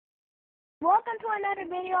Welcome to another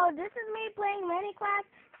video. This is me playing Minecraft.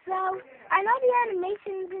 So, I know the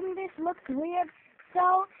animations in this looks weird.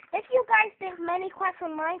 So, if you guys think Minecraft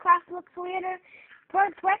from Minecraft looks weirder,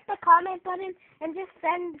 press the comment button and just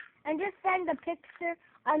send a picture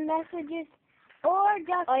on messages or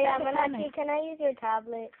just Oh yeah, Manaki, can I use your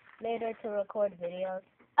tablet later to record videos?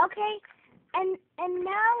 Okay. And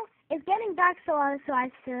now it's getting dark, so I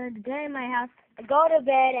should get in my house. Go to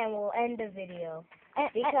bed and we'll end the video.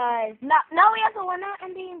 Because we're not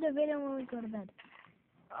ending the video when we go to bed.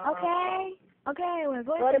 Okay, we're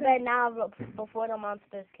going go to bed now before the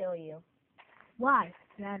monsters kill you. Why?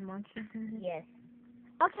 You had monsters in it? Yes.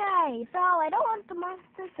 Okay, so I don't want the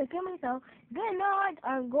monsters to kill me, so good night.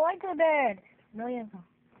 I'm going to bed. No, yes.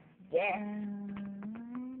 Yeah.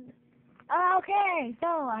 Okay, so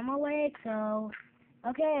I'm awake. So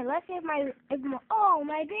okay, let's see if my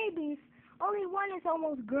babies. Only one is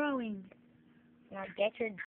almost growing. Now get your